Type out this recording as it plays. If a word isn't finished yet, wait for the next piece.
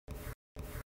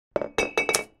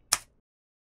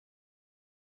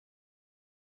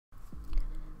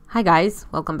Hi guys,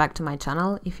 welcome back to my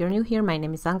channel. If you're new here, my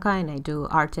name is Anca and I do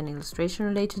art and illustration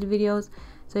related videos.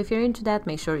 So if you're into that,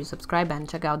 make sure you subscribe and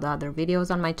check out the other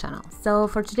videos on my channel. So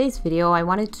for today's video, I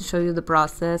wanted to show you the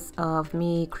process of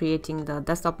me creating the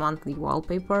desktop monthly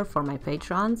wallpaper for my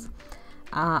patrons.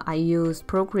 I used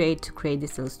Procreate to create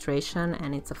this illustration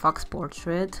and it's a fox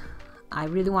portrait. I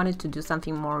really wanted to do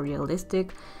something more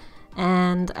realistic,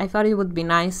 and I thought it would be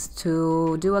nice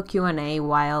to do a Q&A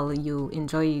while you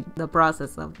enjoy the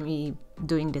process of me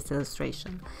doing this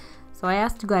illustration. So I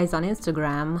asked you guys on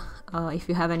Instagram if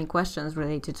you have any questions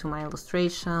related to my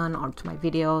illustration or to my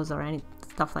videos or any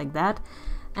stuff like that,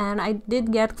 and I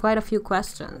did get quite a few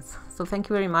questions, so thank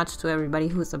you very much to everybody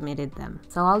who submitted them.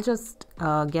 So I'll just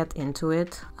get into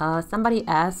it. Somebody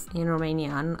asked in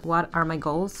Romanian, what are my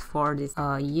goals for this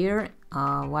year?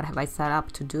 What have I set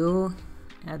up to do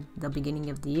at the beginning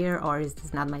of the year, or is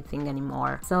this not my thing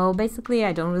anymore? So basically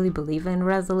I don't really believe in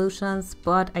resolutions,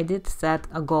 but I did set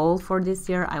a goal for this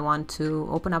year. I want to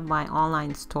open up my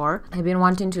online store. I've been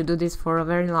wanting to do this for a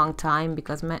very long time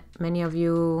because many of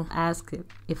you ask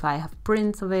if I have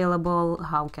prints available,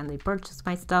 how can they purchase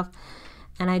my stuff,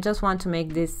 and I just want to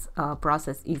make this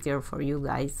process easier for you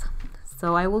guys.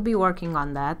 So I will be working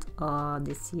on that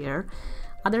this year.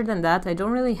 Other than that, I don't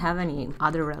really have any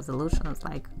other resolutions,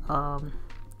 like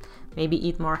maybe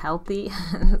eat more healthy,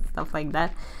 stuff like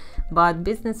that. But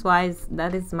business-wise,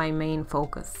 that is my main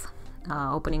focus,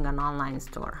 opening an online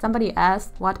store. Somebody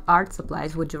asked, what art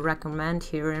supplies would you recommend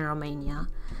here in Romania?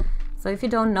 So if you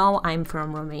don't know, I'm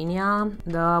from Romania.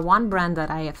 The one brand that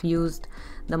I have used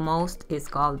the most is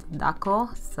called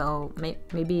Daco. So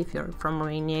maybe if you're from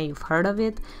Romania, you've heard of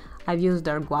it. I've used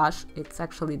their gouache. It's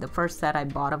actually the first set I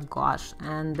bought of gouache,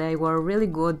 and they were really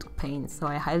good paints, so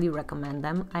I highly recommend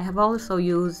them. I have also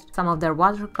used some of their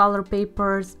watercolor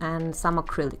papers and some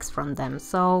acrylics from them,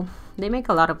 so they make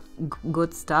a lot of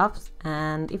good stuff,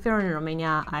 and if you're in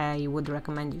Romania, I would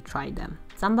recommend you try them.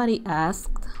 Somebody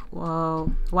asked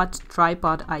what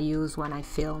tripod I use when I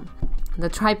film. The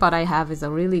tripod I have is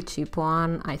a really cheap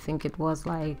one. I think it was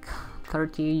like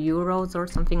 30 euros or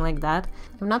something like that.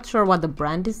 I'm not sure what the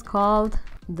brand is called.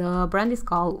 The brand is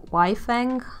called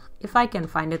Weifeng. If I can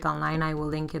find it online, I will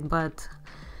link it, but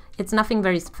it's nothing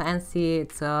very fancy.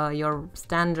 It's your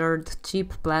standard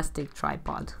cheap plastic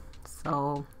tripod.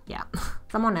 So yeah.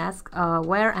 Someone asked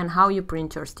where and how you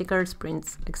print your stickers,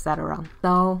 prints, etc.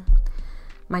 So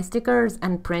my stickers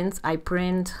and prints I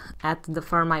print at the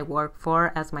firm I work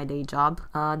for as my day job.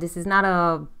 This is not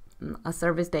a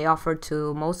service they offer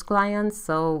to most clients,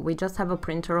 so we just have a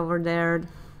printer over there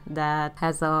that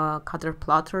has a cutter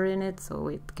plotter in it, so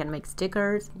it can make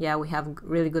stickers. Yeah, we have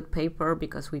really good paper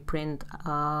because we print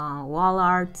wall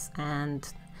arts and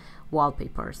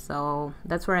wallpaper, so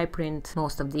that's where I print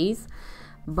most of these.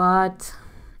 But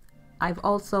I've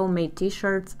also made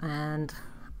t-shirts, and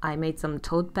I made some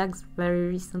tote bags very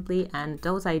recently, and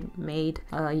those I made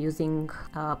using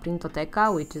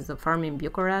Printoteca, which is a firm in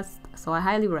Bucharest, so I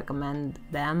highly recommend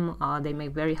them. They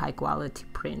make very high quality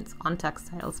prints on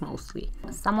textiles mostly.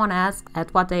 Someone asked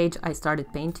at what age I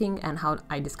started painting and how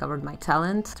I discovered my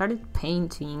talent. Started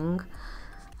painting,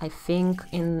 I think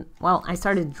I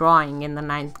started drawing in the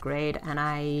 9th grade, and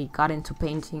I got into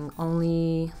painting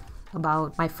only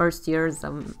about my first years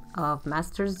of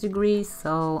master's degree,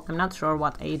 so I'm not sure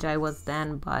what age I was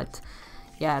then, but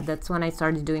yeah, that's when I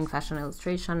started doing fashion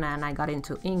illustration, and I got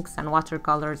into inks and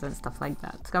watercolors and stuff like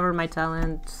that. Discovered my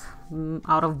talent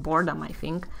out of boredom, I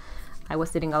think. I was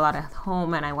sitting a lot at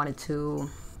home and I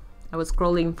was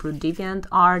scrolling through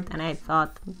DeviantArt, and I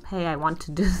thought, hey, I want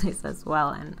to do this as well,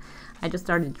 and I just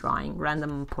started drawing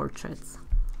random portraits.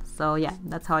 So yeah,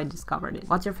 that's how I discovered it.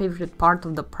 What's your favorite part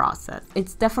of the process?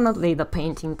 It's definitely the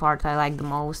painting part I like the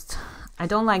most. I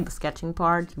don't like the sketching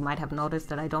part. You might have noticed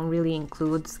that I don't really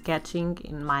include sketching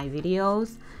in my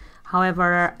videos.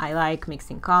 However, I like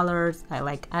mixing colors, I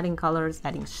like adding colors,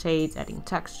 adding shades, adding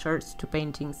textures to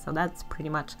paintings, so that's pretty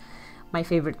much my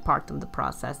favorite part of the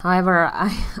process. However,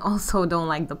 I also don't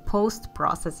like the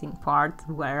post-processing part,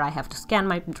 where I have to scan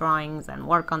my drawings and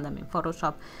work on them in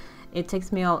Photoshop. It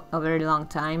takes me a very long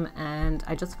time, and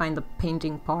I just find the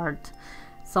painting part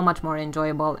so much more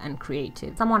enjoyable and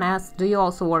creative. Someone asked, do you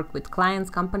also work with clients,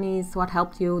 companies? What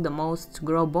helped you the most to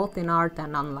grow both in art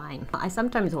and online? I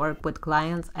sometimes work with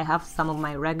clients. I have some of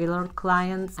my regular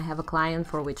clients. I have a client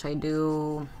for which I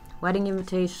do wedding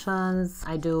invitations,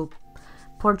 I do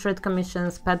portrait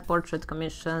commissions, pet portrait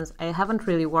commissions. I haven't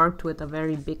really worked with a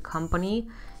very big company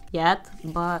yet,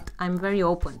 but I'm very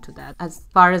open to that. As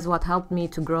far as what helped me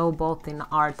to grow both in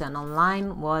art and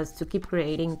online was to keep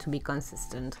creating, to be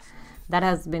consistent. That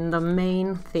has been the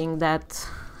main thing that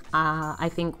I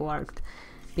think worked.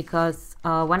 because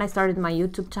when I started my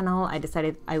YouTube channel, I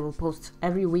decided I will post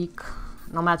every week,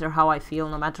 no matter how I feel,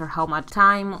 no matter how much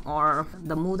time or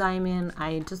the mood I'm in.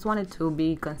 I just wanted to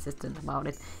be consistent about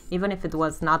it, even if it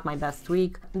was not my best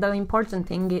week. The important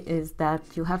thing is that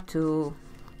you have to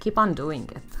keep on doing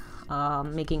it.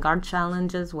 Making art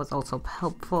challenges was also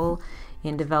helpful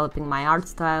in developing my art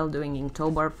style, doing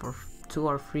Inktober for 2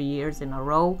 or 3 years in a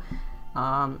row.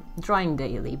 Drawing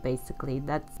daily, basically.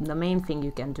 That's the main thing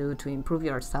you can do to improve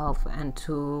yourself and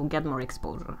to get more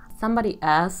exposure. Somebody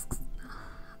asks,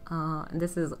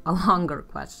 this is a longer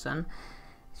question.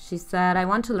 She said, I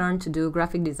want to learn to do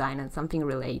graphic design and something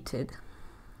related.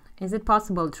 Is it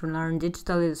possible to learn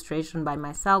digital illustration by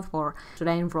myself, or should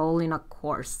I enroll in a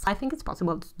course? I think it's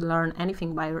possible to learn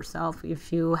anything by yourself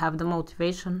if you have the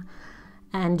motivation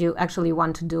and you actually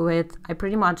want to do it. I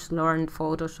pretty much learned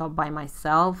Photoshop by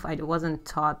myself. I wasn't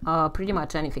taught pretty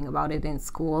much anything about it in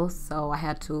school, so I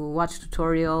had to watch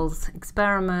tutorials,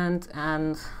 experiment,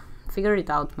 and figure it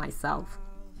out myself.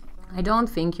 I don't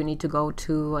think you need to go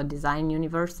to a design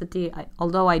university,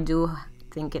 although I do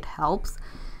think it helps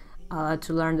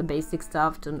to learn the basic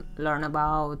stuff, to learn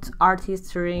about art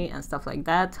history and stuff like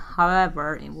that.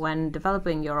 However, when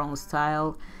developing your own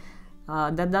style,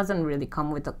 that doesn't really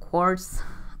come with a course.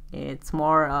 It's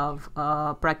more of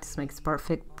a practice makes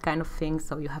perfect kind of thing,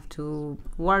 so you have to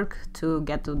work to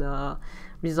get to the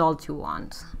result you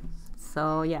want.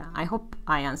 So yeah, I hope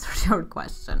I answered your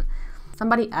question.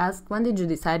 Somebody asked, when did you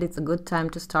decide it's a good time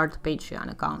to start a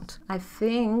Patreon account? I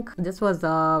think this was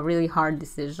a really hard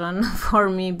decision for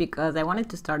me because I wanted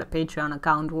to start a Patreon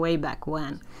account way back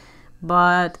when.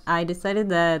 But I decided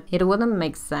that it wouldn't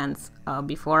make sense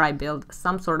before I build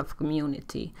some sort of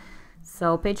community.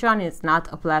 So Patreon is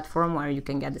not a platform where you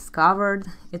can get discovered.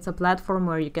 It's a platform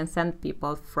where you can send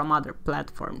people from other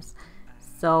platforms.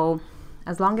 So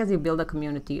as long as you build a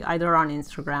community, either on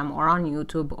Instagram or on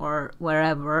YouTube or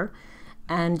wherever,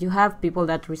 and you have people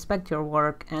that respect your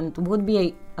work and would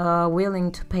be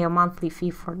willing to pay a monthly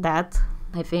fee for that,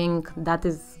 I think that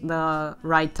is the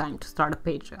right time to start a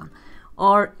Patreon.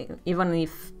 Or even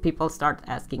if people start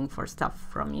asking for stuff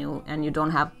from you and you don't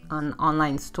have an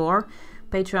online store,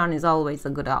 Patreon is always a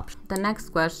good option. The next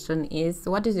question is,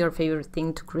 what is your favorite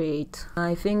thing to create?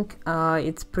 I think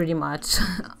it's pretty much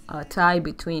a tie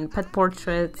between pet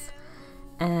portraits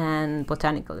and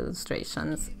botanical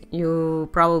illustrations. You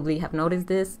probably have noticed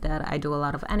this, that I do a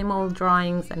lot of animal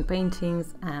drawings and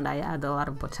paintings, and I add a lot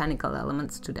of botanical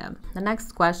elements to them. The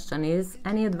next question is,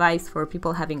 any advice for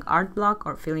people having art block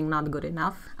or feeling not good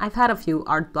enough? I've had a few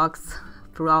art blocks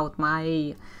throughout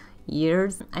my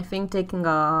years. I think taking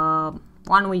a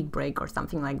 1-week break or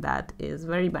something like that is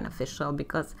very beneficial,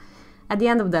 because at the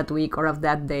end of that week or of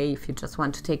that day, if you just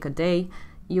want to take a day,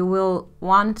 you will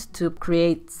want to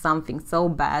create something so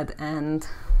bad, and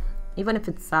even if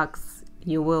it sucks,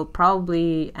 you will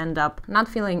probably end up not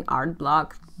feeling art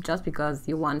blocked just because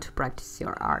you want to practice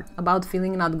your art. About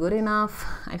feeling not good enough,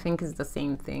 I think it's the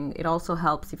same thing. It also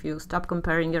helps if you stop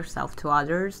comparing yourself to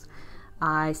others.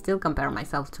 I still compare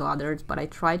myself to others, but I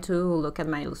try to look at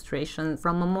my illustrations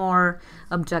from a more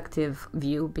objective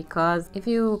view, because if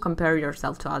you compare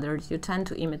yourself to others, you tend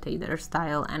to imitate their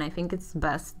style, and I think it's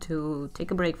best to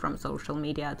take a break from social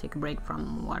media, take a break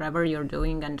from whatever you're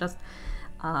doing, and just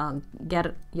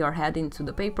get your head into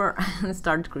the paper and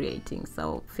start creating.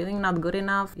 So feeling not good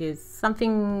enough is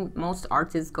something most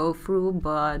artists go through,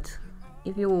 but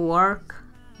if you work,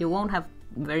 you won't have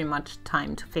very much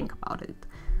time to think about it.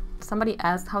 Somebody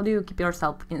asked, how do you keep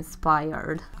yourself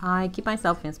inspired? I keep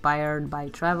myself inspired by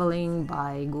traveling,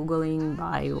 by Googling,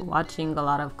 by watching a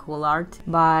lot of cool art,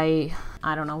 by,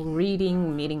 I don't know,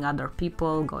 reading, meeting other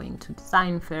people, going to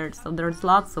design fairs. So there's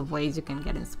lots of ways you can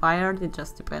get inspired. It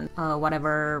just depends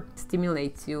whatever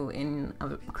stimulates you in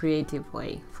a creative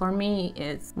way. For me,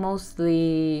 it's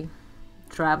mostly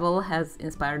travel has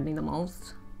inspired me the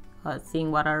most.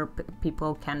 Seeing what other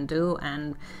people can do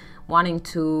and wanting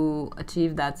to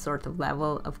achieve that sort of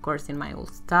level, of course, in my own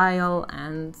style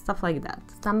and stuff like that.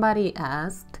 Somebody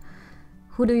asked,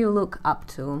 who do you look up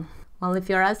to? Well, if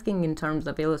you're asking in terms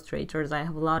of illustrators, I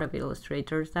have a lot of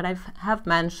illustrators that I have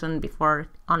mentioned before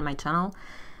on my channel.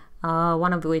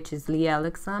 One of which is Lee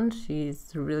Alexand.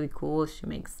 She's really cool. She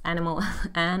makes animal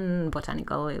and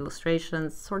botanical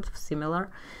illustrations, sort of similar.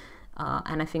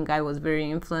 And I think I was very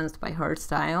influenced by her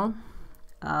style.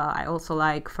 I also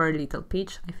like Fur Little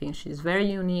Peach. I think she's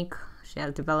very unique. She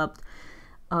has developed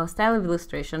a style of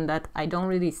illustration that I don't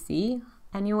really see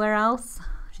anywhere else.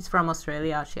 She's from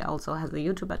Australia. She also has a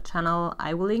YouTube channel.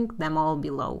 I will link them all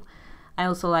below. I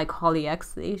also like Holly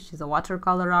Exley. She's a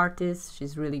watercolor artist.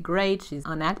 She's really great. She's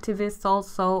an activist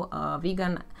also, a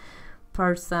vegan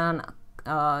person,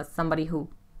 somebody who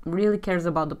really cares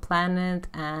about the planet,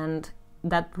 and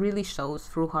that really shows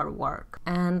through her work.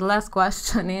 And the last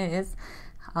question is,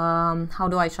 how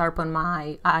do I sharpen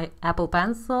my Apple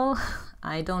Pencil?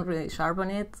 I don't really sharpen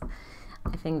it.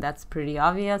 I think that's pretty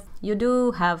obvious. You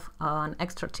do have an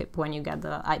extra tip when you get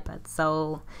the iPad,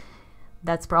 so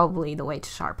that's probably the way to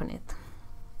sharpen it.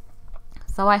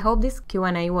 So I hope this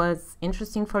Q&A was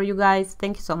interesting for you guys.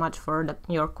 Thank you so much for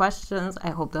your questions. I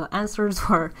hope the answers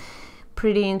were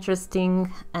pretty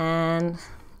interesting. And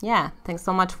yeah, thanks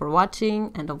so much for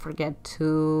watching. And don't forget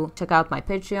to check out my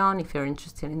Patreon if you're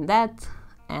interested in that.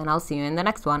 And I'll see you in the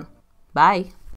next one. Bye!